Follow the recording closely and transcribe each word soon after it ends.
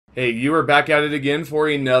Hey, you are back at it again for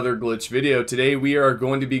another glitch video. Today we are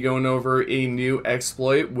going to be going over a new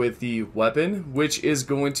exploit with the weapon, which is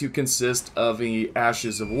going to consist of the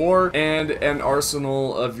Ashes of War and an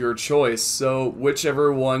arsenal of your choice. So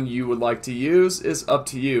whichever one you would like to use is up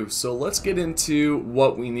to you. So let's get into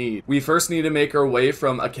what we need. We first need to make our way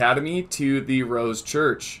from Academy to the Rose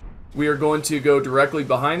Church. We are going to go directly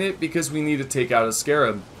behind it because we need to take out a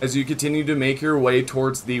scarab. As you continue to make your way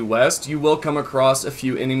towards the west, you will come across a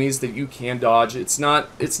few enemies that you can dodge. It's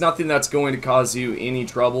nothing that's going to cause you any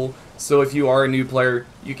trouble. So if you are a new player,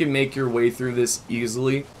 you can make your way through this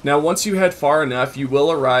easily. Now once you head far enough, you will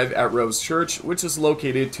arrive at Rose Church, which is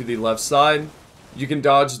located to the left side. You can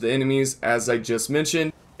dodge the enemies as I just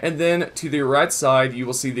mentioned. And then to the right side, you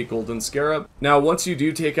will see the golden scarab. Now, once you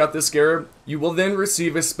do take out the scarab, you will then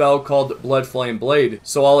receive a spell called Bloodflame Blade.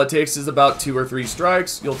 So all it takes is about 2 or 3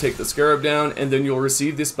 strikes. You'll take the scarab down, and then you'll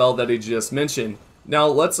receive the spell that I just mentioned. Now,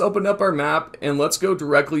 let's open up our map, and let's go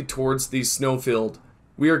directly towards the snowfield.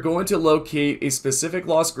 We are going to locate a specific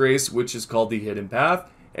Lost Grace, which is called the Hidden Path.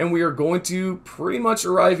 And we are going to pretty much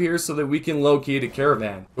arrive here so that we can locate a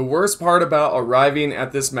caravan. The worst part about arriving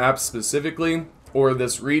at this map specifically, or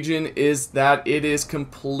this region, is that it is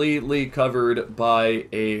completely covered by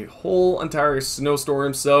a whole entire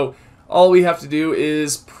snowstorm. So all we have to do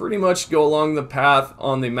is pretty much go along the path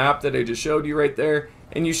on the map that I just showed you right there,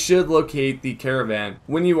 and you should locate the caravan.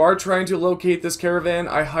 When you are trying to locate this caravan,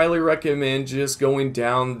 I highly recommend just going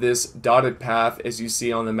down this dotted path as you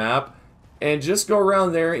see on the map, and just go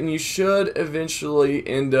around there, and you should eventually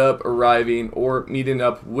end up arriving or meeting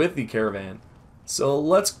up with the caravan. So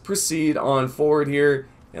let's proceed on forward here,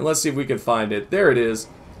 and let's see if we can find it. There it is.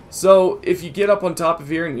 So if you get up on top of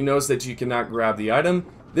here and you notice that you cannot grab the item,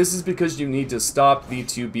 this is because you need to stop the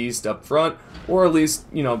 2 beasts up front, or at least,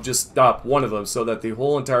 just stop one of them so that the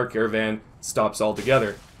whole entire caravan stops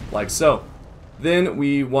altogether, like so. Then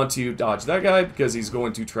we want to dodge that guy because he's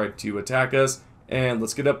going to try to attack us. And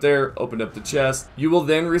let's get up there, open up the chest. You will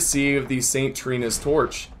then receive the St. Trina's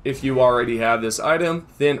torch. If you already have this item,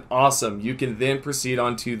 then awesome. You can then proceed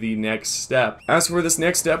on to the next step. As for this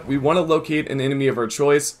next step, we want to locate an enemy of our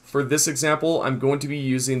choice. For this example, I'm going to be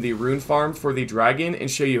using the Rune farm for the dragon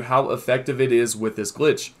and show you how effective it is with this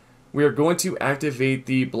glitch. We are going to activate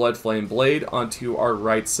the Bloodflame Blade onto our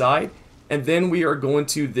right side, and then we are going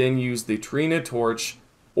to then use the Trina torch,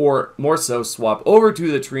 or more so swap over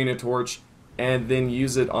to the Trina torch, and then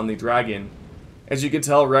use it on the dragon. As you can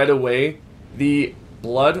tell right away, the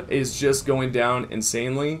blood is just going down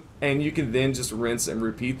insanely, and you can then just rinse and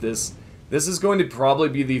repeat this. This is going to probably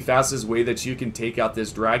be the fastest way that you can take out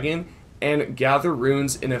this dragon and gather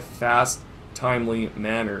runes in a fast, timely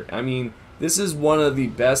manner. I mean, this is one of the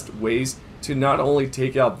best ways to not only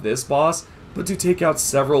take out this boss, but to take out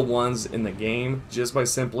several ones in the game just by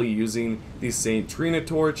simply using the St. Trina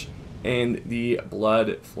torch and the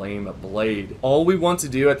Bloodflame Blade. All we want to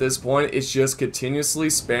do at this point is just continuously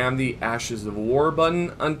spam the Ashes of War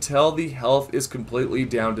button until the health is completely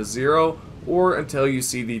down to 0, or until you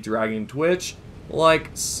see the dragon twitch, like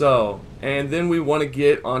so. And then we want to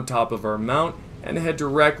get on top of our mount and head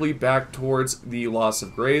directly back towards the Loss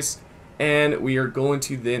of Grace, and we are going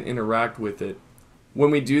to then interact with it. When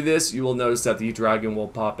we do this, you will notice that the dragon will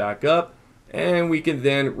pop back up, and we can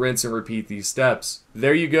then rinse and repeat these steps.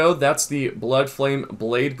 There you go, that's the Bloodflame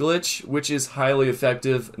Blade glitch, which is highly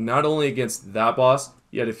effective not only against that boss,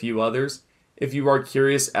 yet a few others. If you are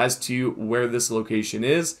curious as to where this location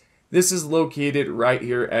is, this is located right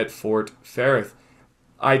here at Fort Ferrith.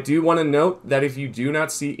 I do want to note that if you do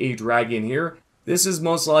not see a dragon here, this is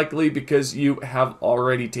most likely because you have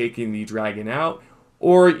already taken the dragon out,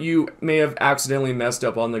 or you may have accidentally messed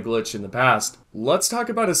up on the glitch in the past. Let's talk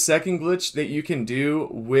about a second glitch that you can do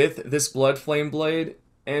with this Bloodflame Blade,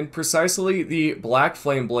 and precisely the Black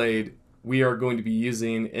Flame Blade we are going to be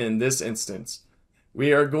using in this instance.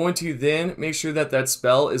 We are going to then make sure that that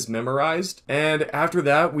spell is memorized, and after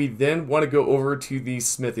that we then want to go over to the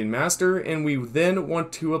Smithing Master, and we then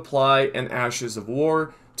want to apply an Ashes of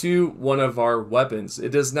War to one of our weapons. It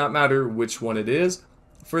does not matter which one it is.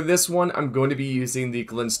 For this one, I'm going to be using the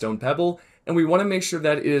Glintstone Pebble, and we want to make sure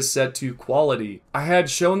that it is set to quality. I had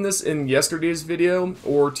shown this in yesterday's video,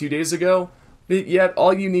 or 2 days ago, but yet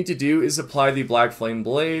all you need to do is apply the Black Flame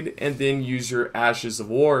Blade, and then use your Ashes of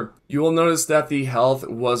War. You will notice that the health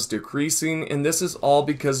was decreasing, and this is all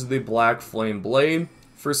because of the Black Flame Blade.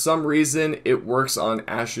 For some reason, it works on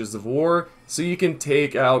Ashes of War, so you can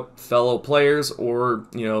take out fellow players or,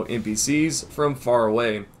 NPCs from far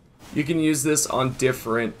away. You can use this on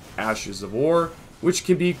different Ashes of War, which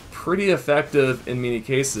can be pretty effective in many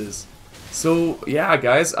cases. So yeah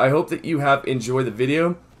guys, I hope that you have enjoyed the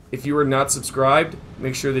video. If you are not subscribed,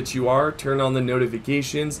 make sure that you are, turn on the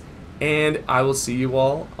notifications, and I will see you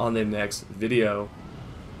all on the next video.